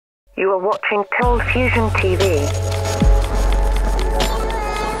You are watching Coldfusion TV.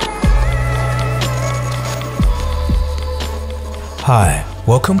 Hi,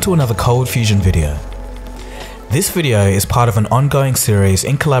 welcome to another Coldfusion video. This video is part of an ongoing series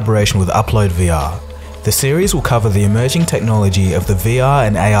in collaboration with Upload VR. The series will cover the emerging technology of the VR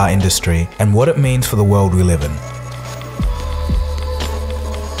and AR industry and what it means for the world we live in.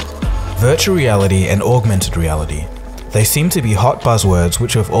 Virtual reality and augmented reality. They seem to be hot buzzwords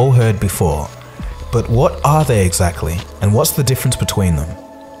which we've all heard before. But what are they exactly, and what's the difference between them?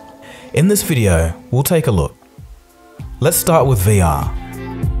 In this video, we'll take a look. Let's start with VR.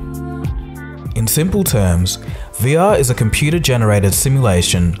 In simple terms, VR is a computer-generated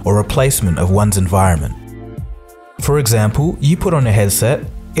simulation or replacement of one's environment. For example, you put on a headset,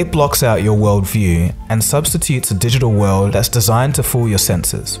 it blocks out your world view and substitutes a digital world that's designed to fool your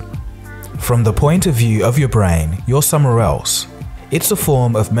senses. From the point of view of your brain, you're somewhere else. It's a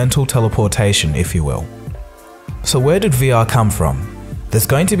form of mental teleportation, if you will. So where did VR come from? There's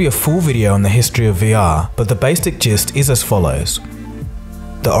going to be a full video on the history of VR, but the basic gist is as follows.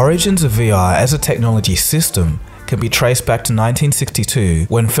 The origins of VR as a technology system can be traced back to 1962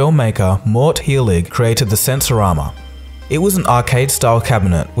 when filmmaker Mort Heelig created the Sensorama. It was an arcade-style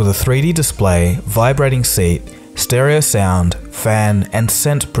cabinet with a 3D display, vibrating seat, stereo sound, fan, and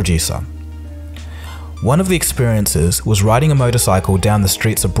scent producer. One of the experiences was riding a motorcycle down the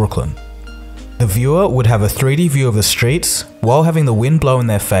streets of Brooklyn. The viewer would have a 3D view of the streets while having the wind blow in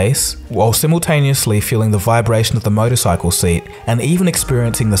their face, while simultaneously feeling the vibration of the motorcycle seat and even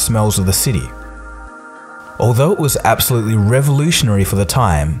experiencing the smells of the city. Although it was absolutely revolutionary for the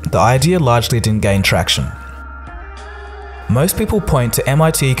time, the idea largely didn't gain traction. Most people point to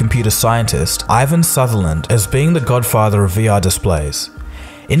MIT computer scientist Ivan Sutherland as being the godfather of VR displays.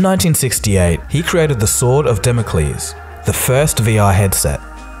 In 1968, he created the Sword of Damocles, the first VR headset.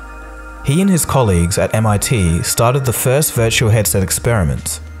 He and his colleagues at MIT started the first virtual headset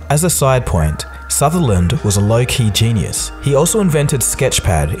experiments. As a side point, Sutherland was a low-key genius. He also invented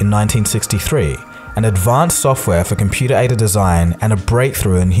Sketchpad in 1963, an advanced software for computer-aided design and a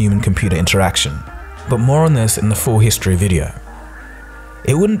breakthrough in human-computer interaction. But more on this in the full history video.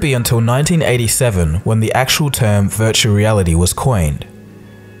 It wouldn't be until 1987 when the actual term virtual reality was coined.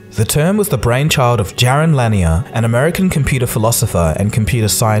 The term was the brainchild of Jaron Lanier, an American computer philosopher and computer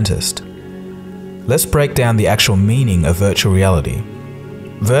scientist. Let's break down the actual meaning of virtual reality.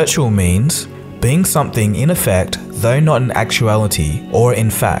 Virtual means being something in effect, though not in actuality or in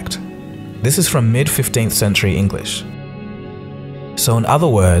fact. This is from mid-15th century English. So in other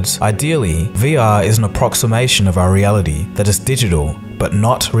words, ideally, VR is an approximation of our reality that is digital, but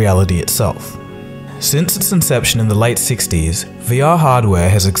not reality itself. Since its inception in the late 60s, VR hardware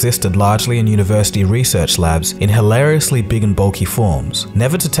has existed largely in university research labs in hilariously big and bulky forms,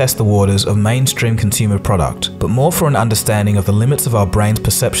 never to test the waters of mainstream consumer product, but more for an understanding of the limits of our brain's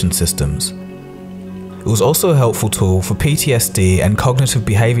perception systems. It was also a helpful tool for PTSD and cognitive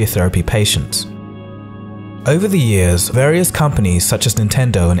behavior therapy patients. Over the years, various companies such as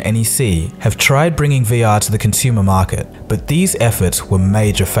Nintendo and NEC have tried bringing VR to the consumer market, but these efforts were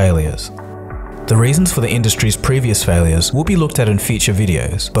major failures. The reasons for the industry's previous failures will be looked at in future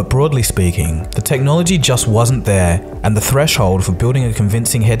videos, but broadly speaking, the technology just wasn't there and the threshold for building a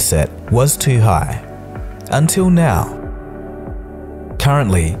convincing headset was too high. Until now.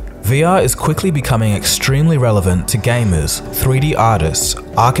 Currently, VR is quickly becoming extremely relevant to gamers, 3D artists,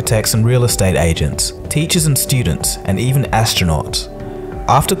 architects and real estate agents, teachers and students, and even astronauts.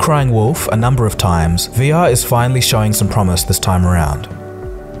 After crying wolf a number of times, VR is finally showing some promise this time around.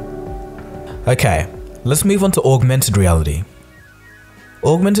 Okay, let's move on to augmented reality.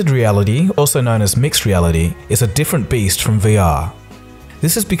 Augmented reality, also known as mixed reality, is a different beast from VR.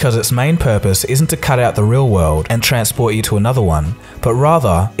 This is because its main purpose isn't to cut out the real world and transport you to another one, but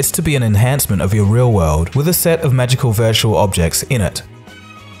rather it's to be an enhancement of your real world with a set of magical virtual objects in it.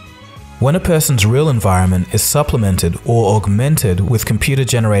 When a person's real environment is supplemented or augmented with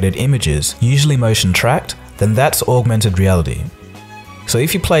computer-generated images, usually motion tracked, then that's augmented reality. So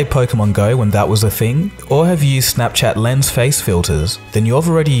if you played Pokemon Go when that was a thing, or have used Snapchat lens face filters, then you've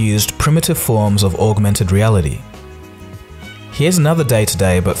already used primitive forms of augmented reality. Here's another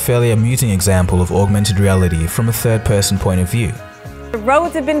day-to-day but fairly amusing example of augmented reality from a third-person point of view. The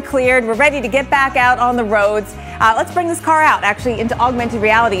roads have been cleared, we're ready to get back out on the roads. Let's bring this car out actually into augmented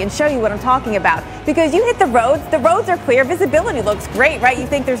reality and show you what I'm talking about. Because you hit the roads are clear, visibility looks great, right? You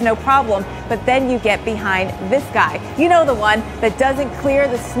think there's no problem, but then you get behind this guy. You know, the one that doesn't clear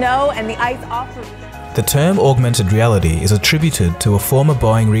the snow and the ice off. The term augmented reality is attributed to a former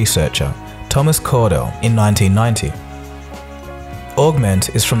Boeing researcher, Thomas Caudell, in 1990.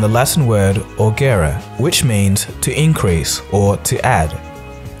 Augment is from the Latin word augere, which means to increase or to add.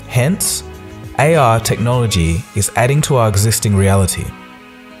 Hence, AR technology is adding to our existing reality.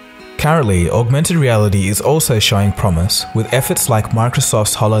 Currently, augmented reality is also showing promise with efforts like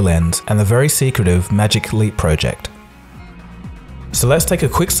Microsoft's HoloLens and the very secretive Magic Leap project. So let's take a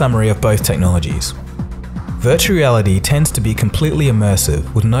quick summary of both technologies. Virtual reality tends to be completely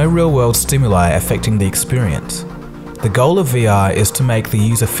immersive with no real-world stimuli affecting the experience. The goal of VR is to make the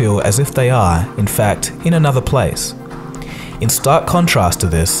user feel as if they are, in fact, in another place. In stark contrast to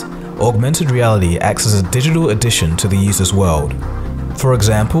this, augmented reality acts as a digital addition to the user's world. For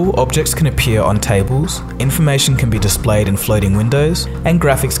example, objects can appear on tables, information can be displayed in floating windows, and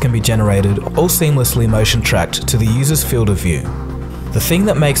graphics can be generated, all seamlessly motion tracked to the user's field of view. The thing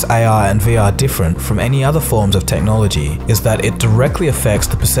that makes AR and VR different from any other forms of technology is that it directly affects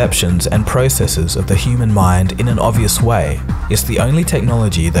the perceptions and processes of the human mind in an obvious way. It's the only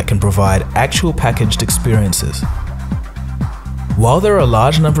technology that can provide actual packaged experiences. While there are a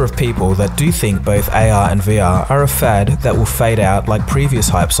large number of people that do think both AR and VR are a fad that will fade out like previous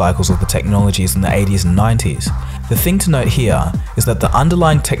hype cycles of the technologies in the 80s and 90s, the thing to note here is that the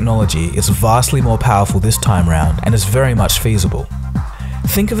underlying technology is vastly more powerful this time round and is very much feasible.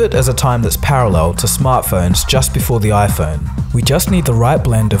 Think of it as a time that's parallel to smartphones just before the iPhone. We just need the right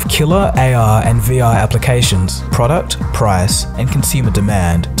blend of killer AR and VR applications, product, price, and consumer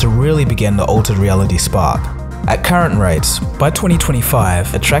demand to really begin the altered reality spark. At current rates, by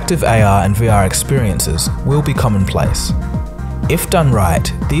 2025, attractive AR and VR experiences will be commonplace. If done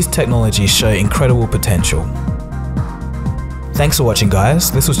right, these technologies show incredible potential. Thanks for watching, guys.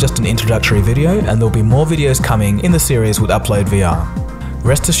 This was just an introductory video, and there'll be more videos coming in the series with Upload VR.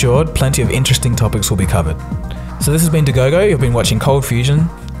 Rest assured, plenty of interesting topics will be covered. So this has been Dagogo, you've been watching Coldfusion.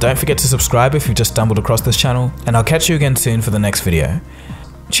 Don't forget to subscribe if you've just stumbled across this channel, and I'll catch you again soon for the next video.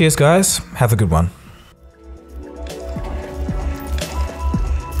 Cheers, guys. Have a good one.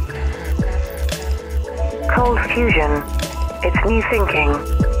 Coldfusion. It's new thinking.